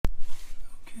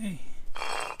Okay,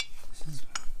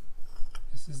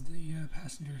 this is the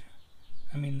passenger,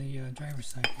 the driver's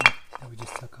side here that we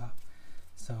just took off.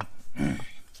 So let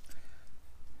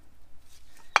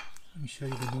me show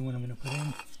you the new one I'm going to put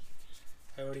in.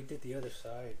 I already did the other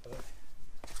side, but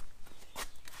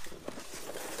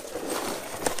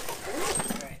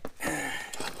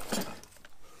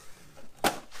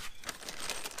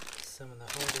some of the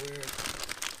hardware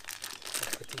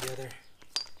I put together.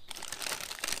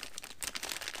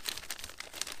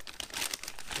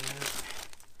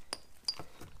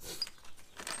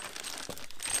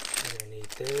 I'm gonna need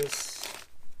this.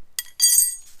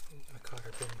 My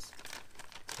cotter pins.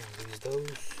 Can't lose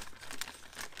those.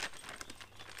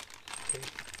 Okay.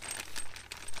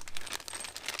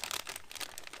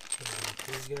 And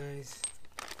these guys.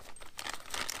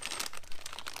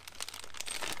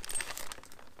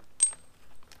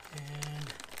 And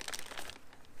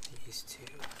these two.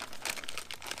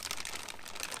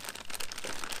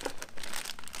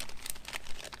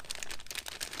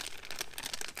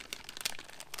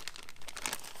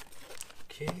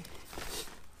 Okay. And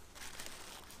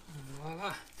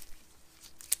voila.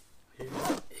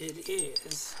 Here it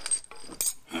is.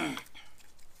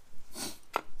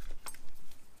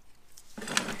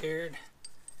 Paired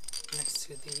next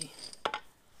to the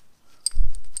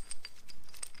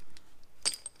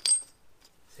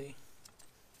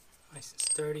nice and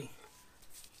sturdy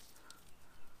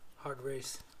hard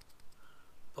race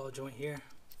ball joint here.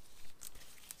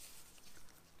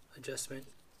 Adjustment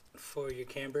for your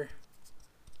camber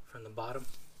from the bottom.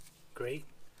 Great,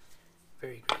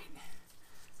 very great.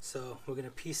 So we're gonna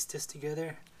piece this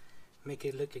together, make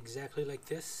it look exactly like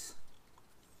this,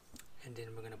 and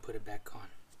then we're gonna put it back on.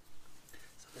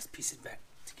 So let's piece it back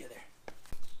together.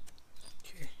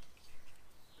 Okay.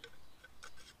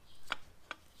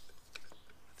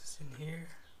 Put this in here.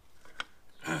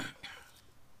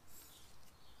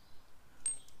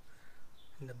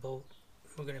 And the bolt,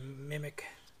 we're gonna mimic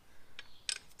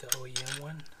the OEM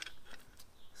one.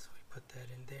 So we put that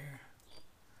in there.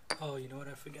 Oh, you know what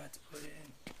I forgot to put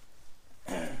in?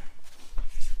 I'm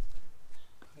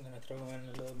gonna throw in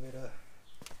a little bit of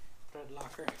thread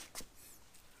locker,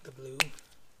 the blue.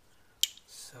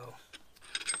 So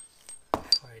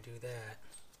before I do that,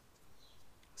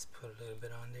 let's put a little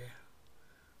bit on there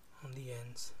on the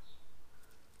ends.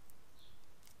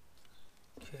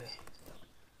 Okay.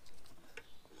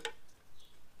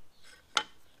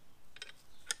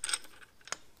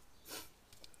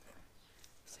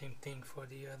 Same thing for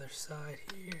the other side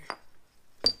here.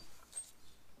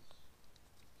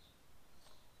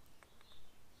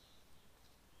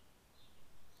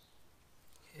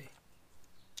 Okay.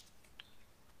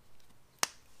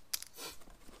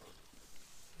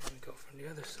 And we go from the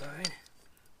other side.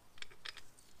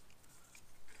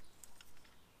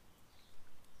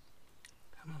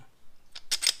 Come on.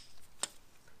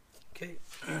 Okay.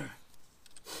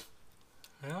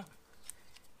 Now,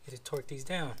 you just torque these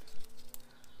down.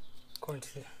 According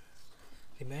to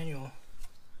the manual,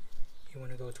 you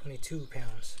want to go 22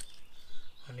 pounds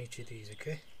on each of these,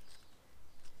 okay?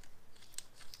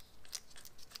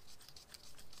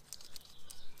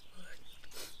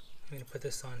 I'm going to put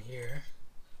this on here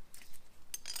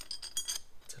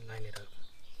to line it up.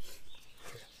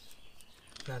 Okay.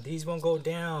 Now these won't go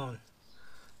down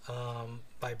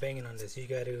by banging on this. You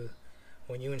got to,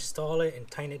 when you install it and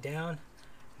tighten it down,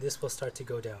 this will start to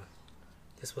go down.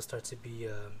 This will start to be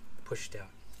pushed down.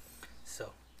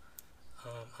 So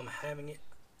I'm having it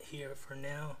here for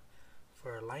now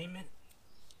for alignment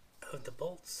of the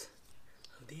bolts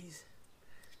of these,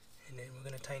 and then we're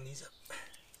going to tighten these up.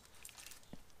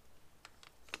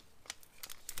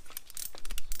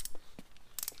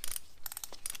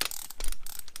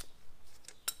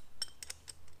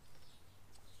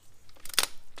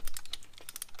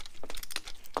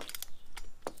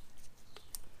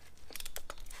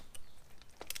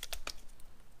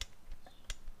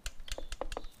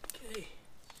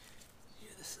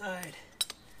 Side.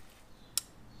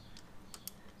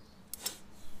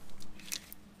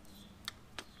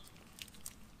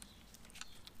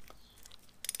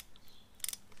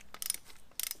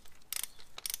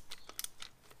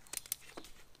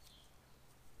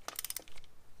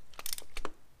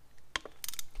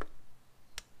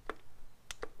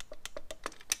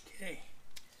 Okay.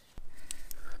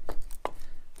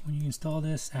 When you install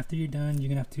this, after you're done, you're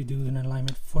gonna have to do an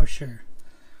alignment for sure.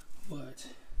 But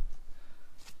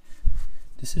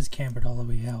this is cambered all the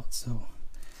way out, so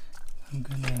I'm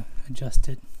gonna adjust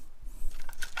it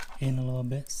in a little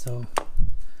bit. So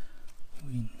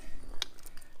when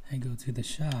I go to the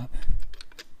shop,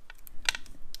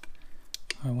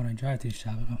 or when I drive to the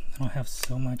shop, I don't have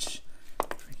so much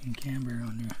and camber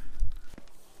on there.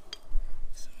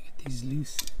 So get these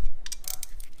loose.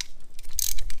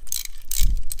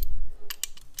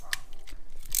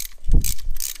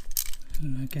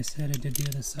 And like I said, I did the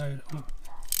other side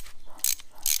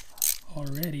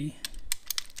already,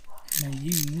 and I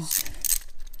used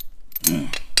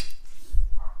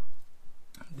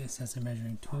this as a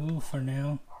measuring tool for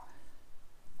now.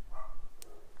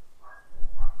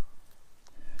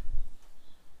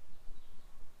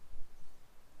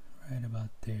 Right about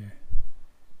there.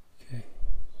 Okay,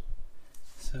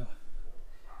 so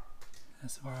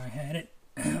that's where I had it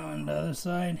on the other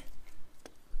side.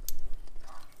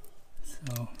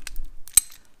 So,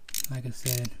 like I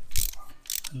said,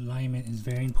 alignment is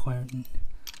very important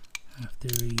after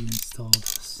you install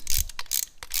this.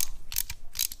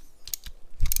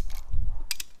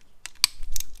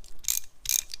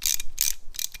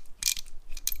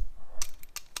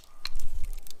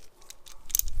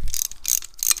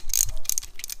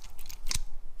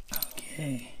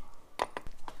 Okay.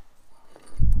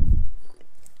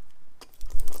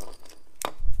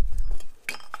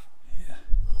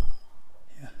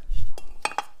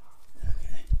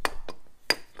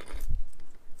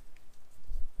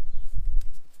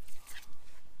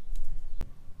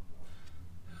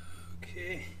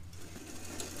 Okay,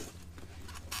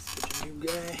 switch a new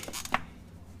guy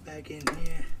back in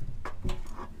here.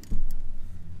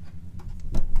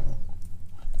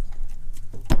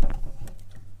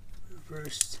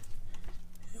 Reversed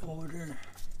order.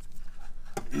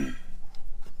 Oh,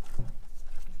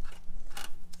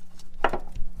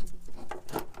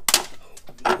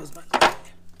 there goes my nut.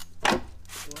 Go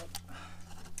up.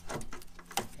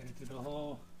 Get it through the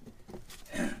hole.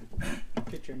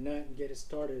 Get your nut and get it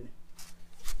started.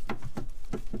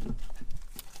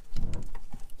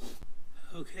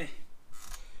 Okay,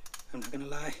 I'm not gonna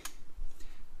lie,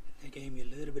 that gave me a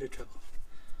little bit of trouble,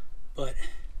 but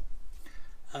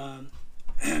I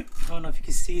don't know if you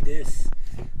can see this,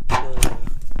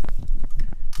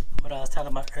 what I was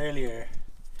talking about earlier.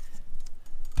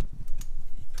 You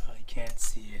probably can't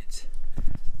see it.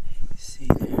 See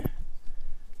there?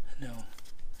 No.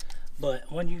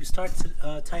 But when you start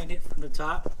to tighten it from the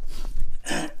top,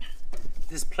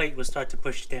 this plate will start to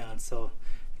push down, so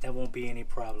that won't be any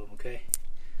problem, okay?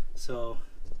 So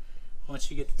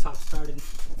once you get the top started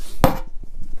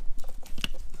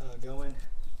going,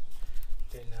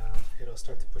 then it'll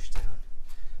start to push down.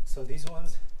 So these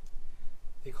ones,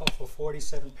 they call for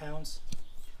 47 pounds.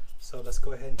 So let's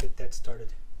go ahead and get that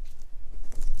started.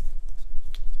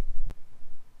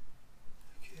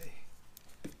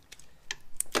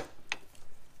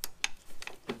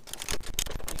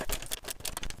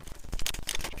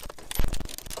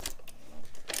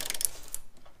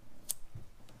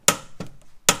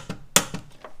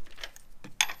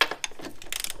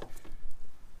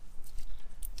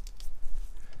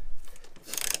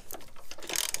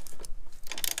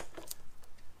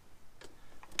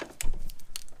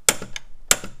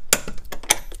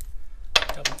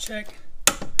 Double check.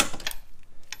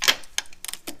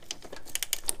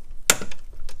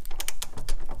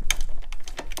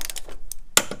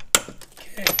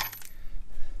 Okay,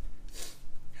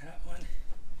 that one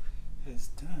is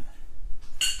done.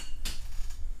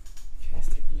 Okay, let's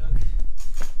take a look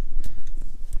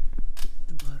at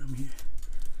the bottom here.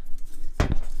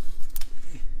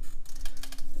 Okay.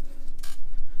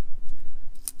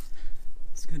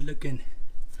 It's good looking.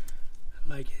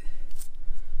 I like it.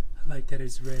 I like that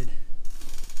it's red,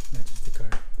 not just the car.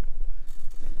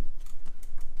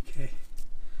 Okay,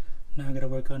 now I'm gonna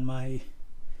work on my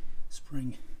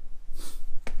spring.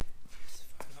 Just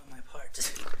find out my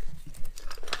parts.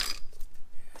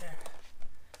 There.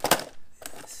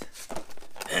 This.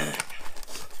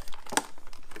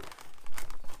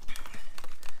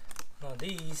 Now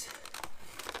these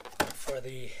are for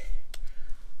the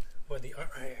art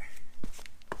right here.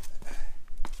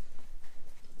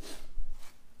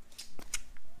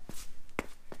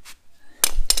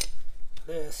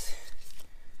 This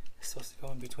is supposed to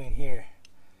go in between here.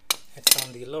 It's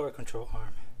on the lower control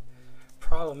arm.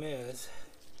 Problem is,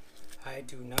 I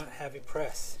do not have a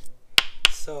press.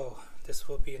 So this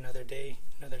will be another day,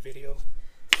 another video.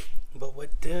 But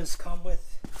what does come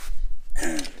with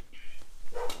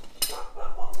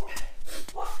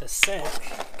the set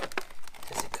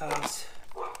is it comes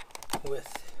with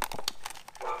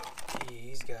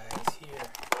these guys here.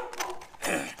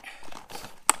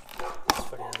 That's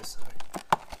for the other side.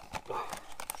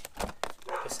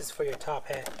 This is for your top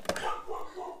hat.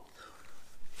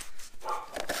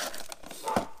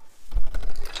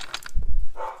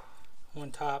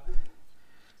 One top,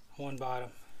 one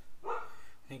bottom,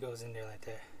 and it goes in there like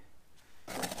that.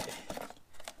 Okay.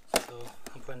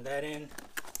 putting that in.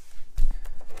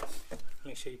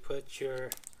 Make sure you put your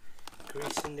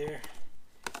grease in there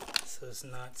so it's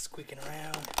not squeaking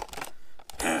around.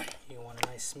 You want a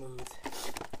nice smooth,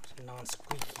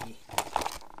 non-squeaky.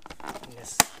 And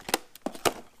this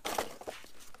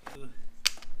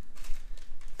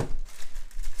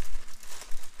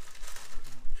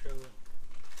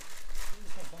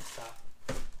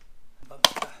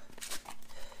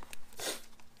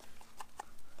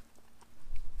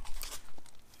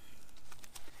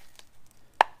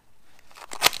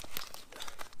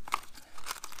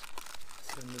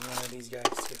one of these guys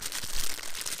too.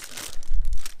 So,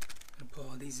 I'm gonna put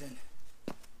all these in.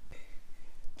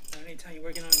 Now, anytime you're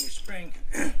working on your spring,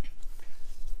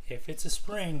 if it's a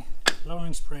spring,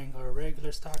 lowering spring or a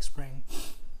regular stock spring,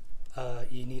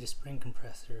 you need a spring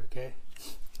compressor, okay?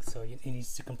 So it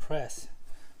needs to compress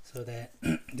so that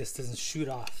this doesn't shoot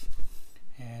off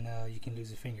and you can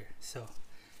lose a finger. So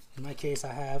in my case,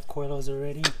 I have coilovers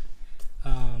already,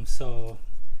 so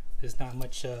there's not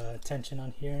much tension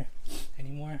on here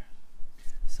anymore.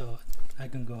 So I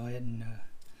can go ahead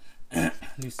and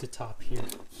loose the top here.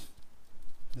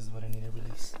 This is what I need to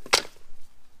release.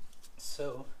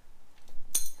 So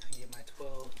I get my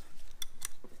 12,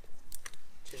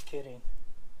 just kidding,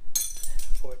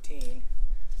 14.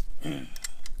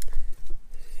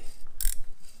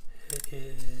 It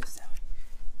is,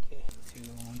 okay, 2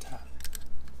 on top.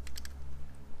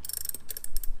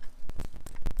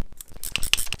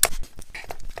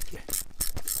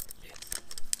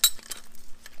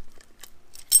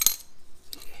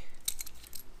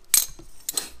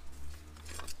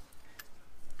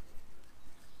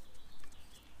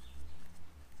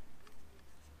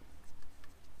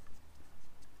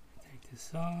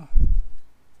 This off,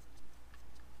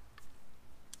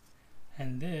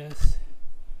 and this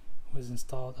was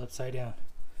installed upside down.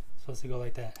 It's supposed to go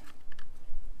like that.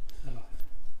 So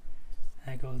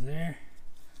that goes there,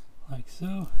 like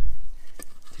so.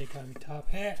 Take out your top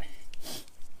hat,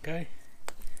 okay,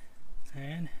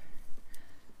 and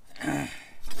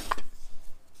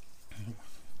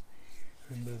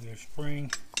remove your spring.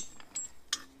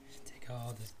 Take out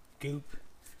all this goop,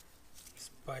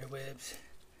 spider webs.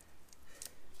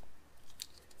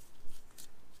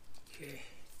 Okay.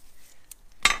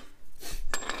 Get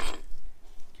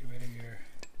rid of your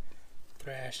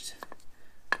thrashed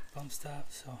bump stop.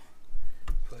 So,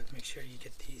 but make sure you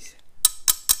get these.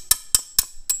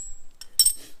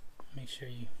 Make sure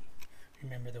you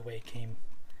remember the way it came.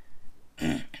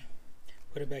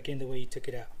 Put it back in the way you took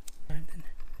it out. Okay.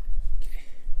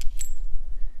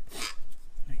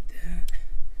 Like that.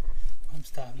 Bump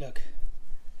stop. Look.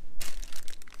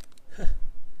 Huh.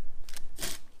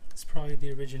 It's probably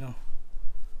the original.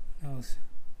 Nose.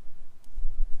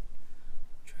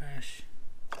 Trash.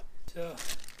 So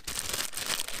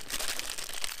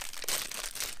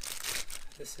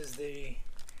this is the,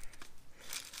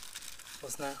 well,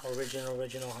 it's not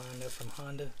original Honda from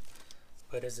Honda,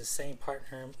 but it's the same part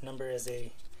number as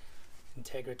a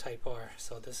Integra Type R.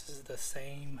 So this is the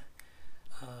same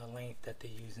length that they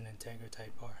use in Integra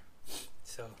Type R.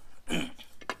 So I'm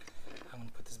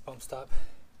gonna put this bump stop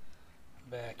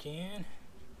back in.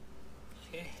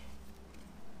 Okay.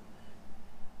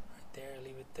 There,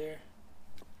 leave it there.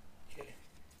 Okay,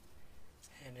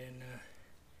 and then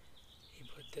you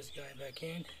put this guy back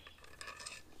in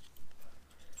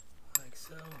like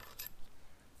so.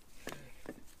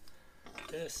 Okay.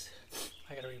 This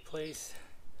I gotta replace,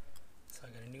 so I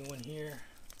got a new one here.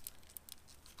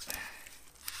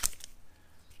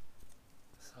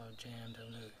 It's all jammed up.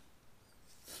 Look,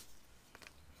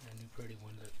 a new pretty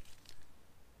one. Look,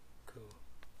 cool.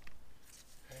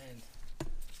 And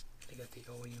they got the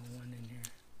OEM one in here.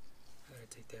 I gotta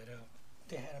take that out.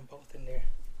 They had them both in there.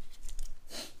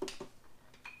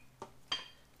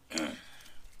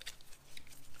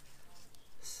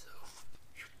 So,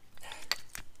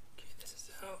 okay, this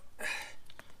is out.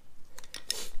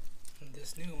 And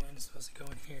this new one is supposed to go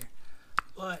in here,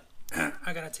 but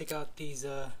I gotta take out these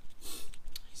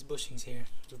bushings here,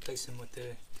 replace them with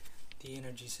the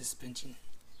energy suspension.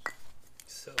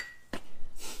 So.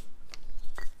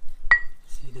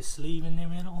 See the sleeve in the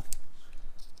middle?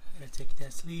 I gotta take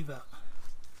that sleeve out.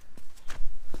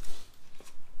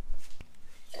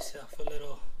 Get yourself a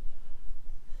little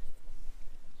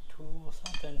tool or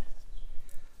something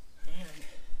and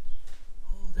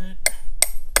hold it.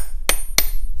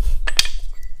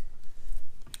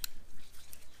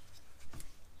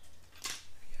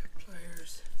 Got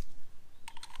pliers.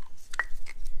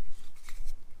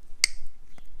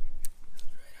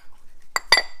 Right out.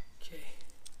 Okay.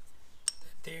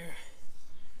 There.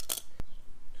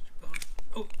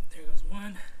 Oh, there goes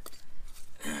one.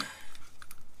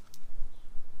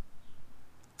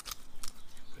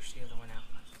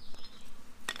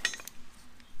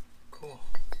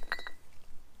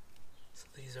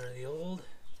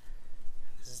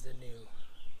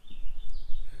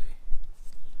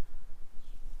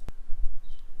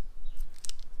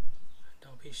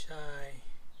 be shy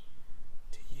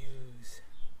to use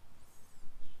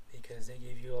because they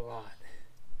give you a lot,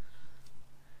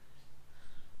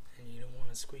 and you don't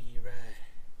want a squeaky ride.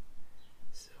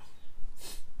 So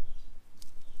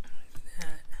like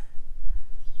that.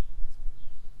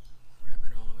 Wrap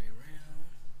it all the way around.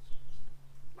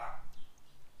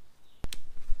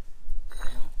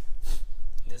 Now,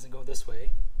 it doesn't go this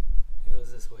way, it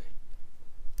goes this way.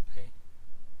 Okay?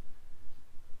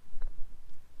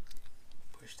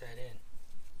 Push that in.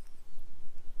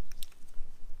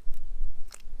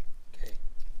 Okay.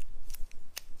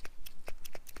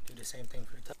 Do the same thing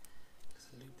for the top. Just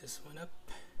loop this one up.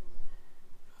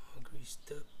 All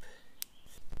greased up.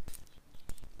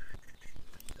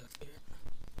 Up here.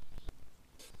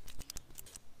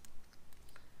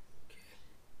 Okay.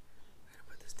 I'm gonna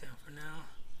put this down for now,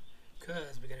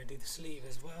 because we gotta do the sleeve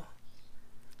as well.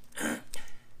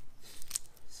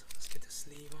 So let's get the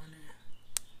sleeve on there.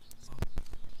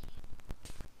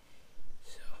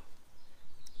 So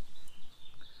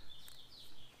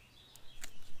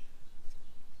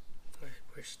go ahead,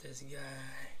 push this guy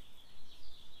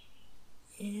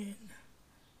in.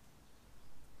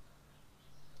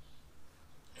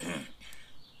 Get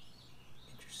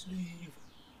your sleeve.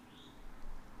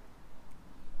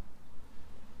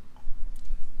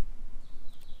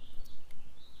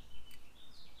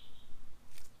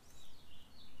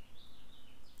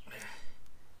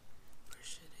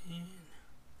 Push it in.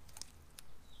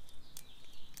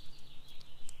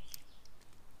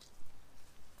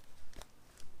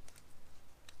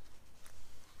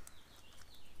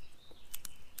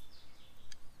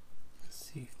 Let's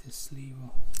see if this sleeve will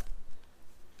hold.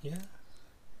 Yeah, the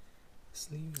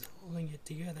sleeve is holding it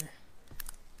together.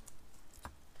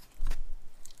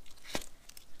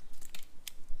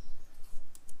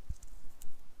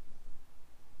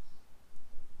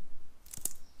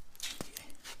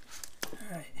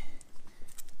 Alright,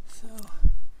 so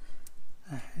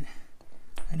I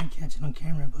didn't catch it on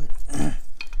camera, but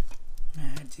I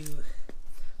had to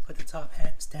put the top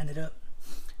hat, stand it up,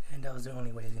 and that was the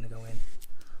only way it's gonna go in.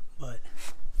 But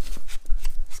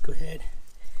let's go ahead.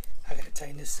 I gotta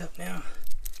tighten this up now.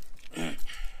 Let's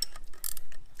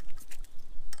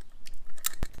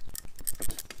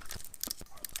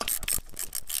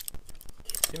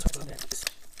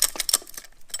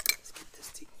get this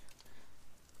thing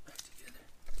back together.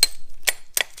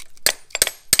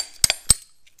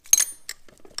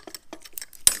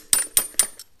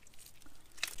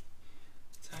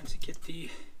 Time to get the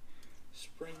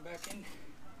spring back in.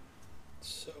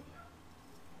 So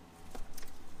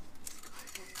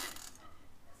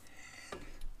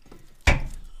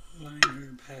line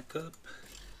her back up.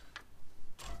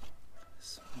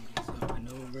 This one goes up and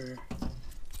over.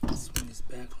 This one is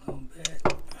back a little bit.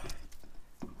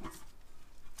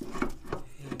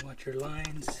 And watch your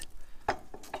lines.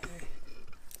 Okay.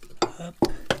 Up.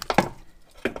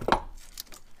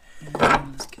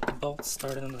 And let's get the bolts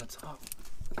started on the top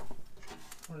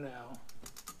for now.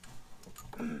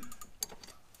 Alright,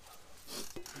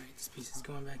 this piece is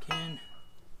going back in.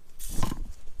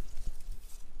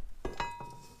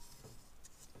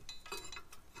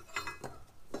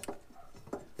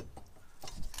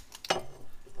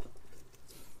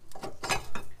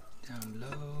 Down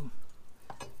low.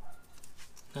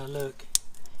 Now look,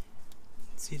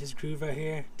 see this groove right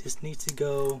here? This needs to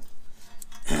go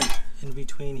in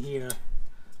between here.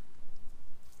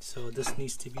 So this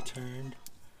needs to be turned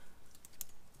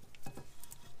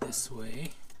this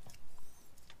way.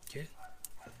 Okay.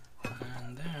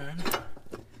 And then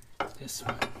this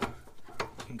one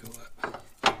can go up.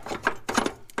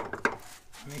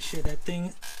 Make sure that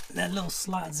little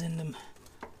slot's in them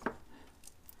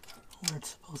where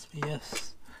it's supposed to be.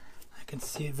 Yes, I can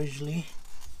see it visually.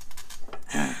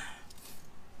 We're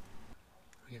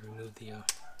gonna remove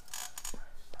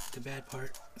the bad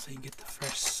part so you get the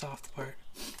fresh, soft part.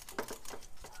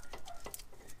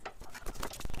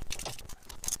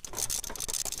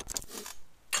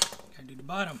 Gotta do the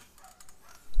bottom.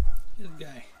 This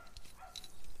guy.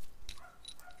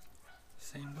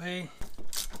 Same way.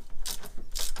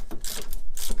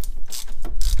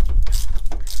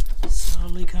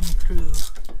 Slowly coming through.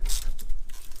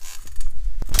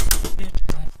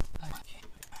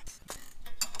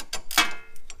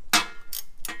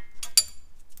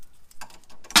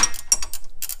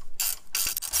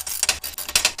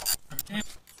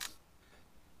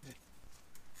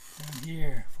 Down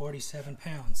here, 47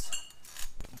 pounds.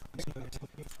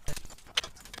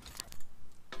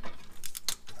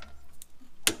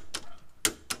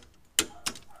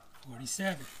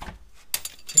 47.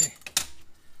 Okay.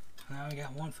 Now we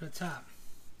got one for the top.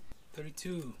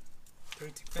 32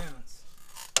 pounds.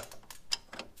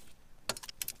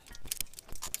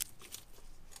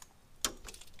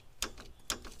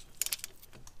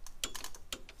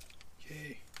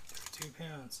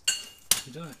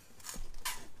 You're done.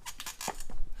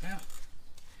 Now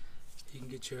you can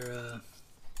get your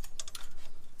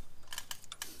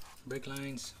brake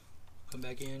lines, come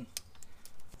back in.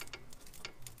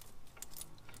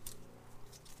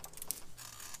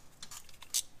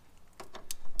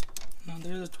 Now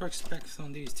there's a torque specs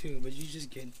on these too, but you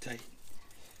just get tight.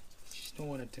 You just don't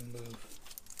want it to move.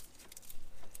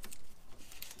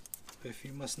 But if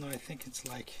you must know, I think it's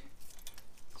like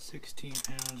 16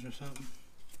 pounds or something.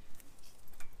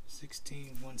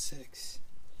 16.16.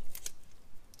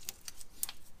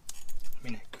 I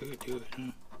mean, I could do it,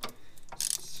 huh?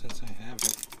 Since I have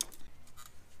it.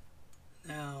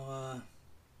 Now,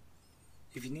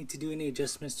 if you need to do any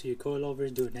adjustments to your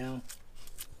coilovers, do it now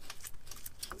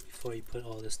before you put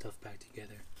all this stuff back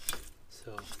together.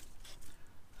 So,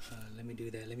 let me do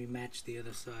that. Let me match the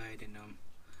other side, and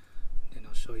then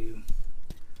I'll show you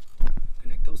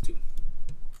connect those two.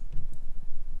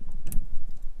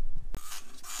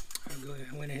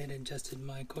 I went ahead and adjusted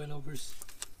my coilovers.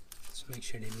 Just make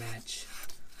sure they match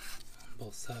on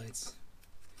both sides.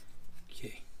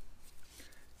 Okay.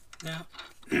 Now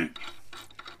you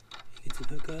need to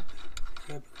hook up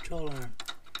your control arm.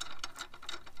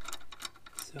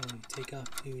 So you take off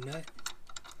your nut.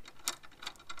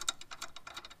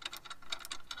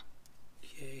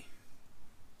 Okay.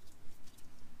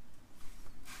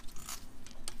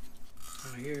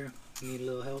 Now here you need a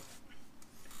little help.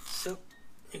 So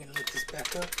you're gonna lift this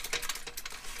back up.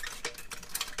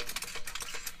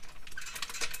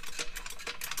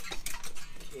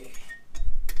 Okay.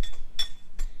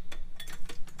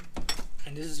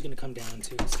 And this is gonna come down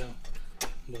too, so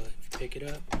but pick it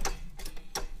up.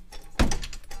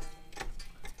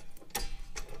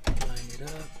 Line it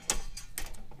up.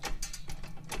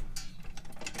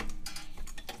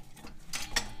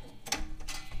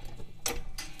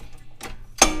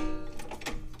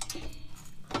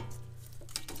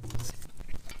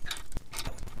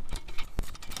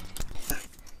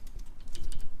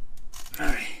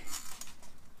 Alright.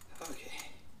 Okay.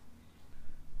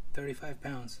 35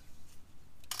 pounds.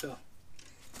 So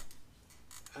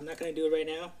I'm not gonna do it right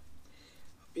now,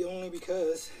 only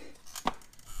because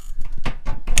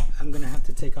I'm gonna have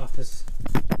to take off this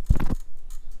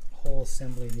whole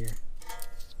assembly here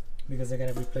because I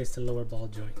gotta replace the lower ball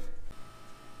joint.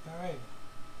 Alright.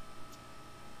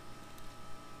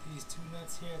 These two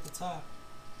nuts here at the top,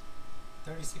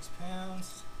 36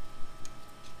 pounds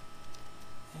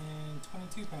and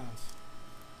 22 pounds.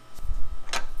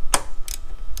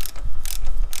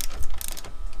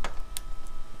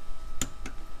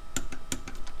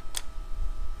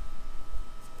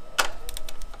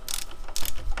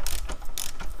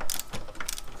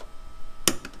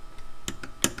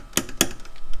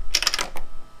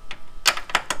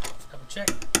 Double check.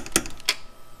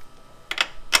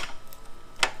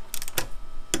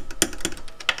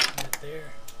 Right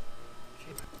there.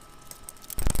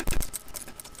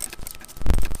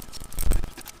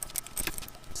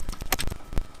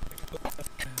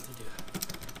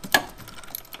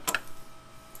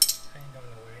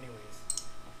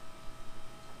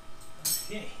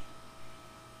 Okay,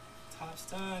 top's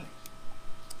done,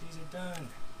 these are done,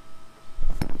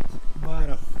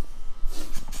 bottom.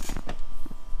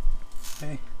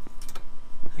 Okay,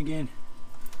 again,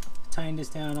 tying this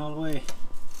down all the way.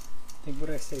 I think, what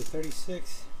did I say,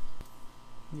 36?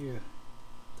 Yeah,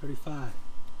 35.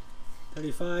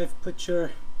 35, put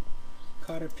your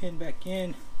cotter pin back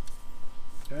in,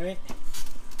 alright?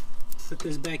 Put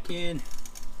this back in,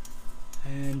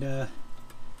 and that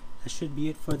should be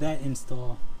it for that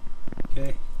install.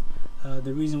 Okay,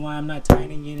 the reason why I'm not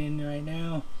tightening it in right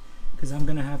now, because I'm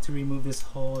gonna have to remove this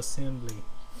whole assembly.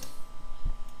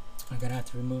 I'm gonna have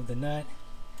to remove the nut,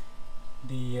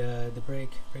 the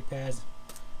brake pads,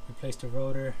 replace the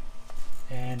rotor,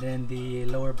 and then the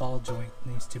lower ball joint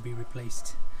needs to be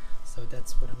replaced. So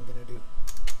that's what I'm gonna do.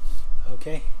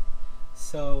 Okay,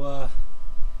 so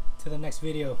to the next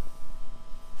video.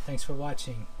 Thanks for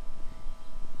watching.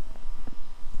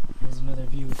 Here's another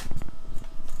view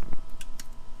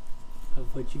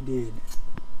of what you did.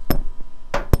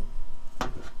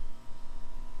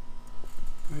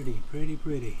 Pretty, pretty,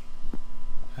 pretty.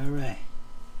 All right.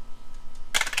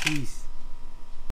 Peace.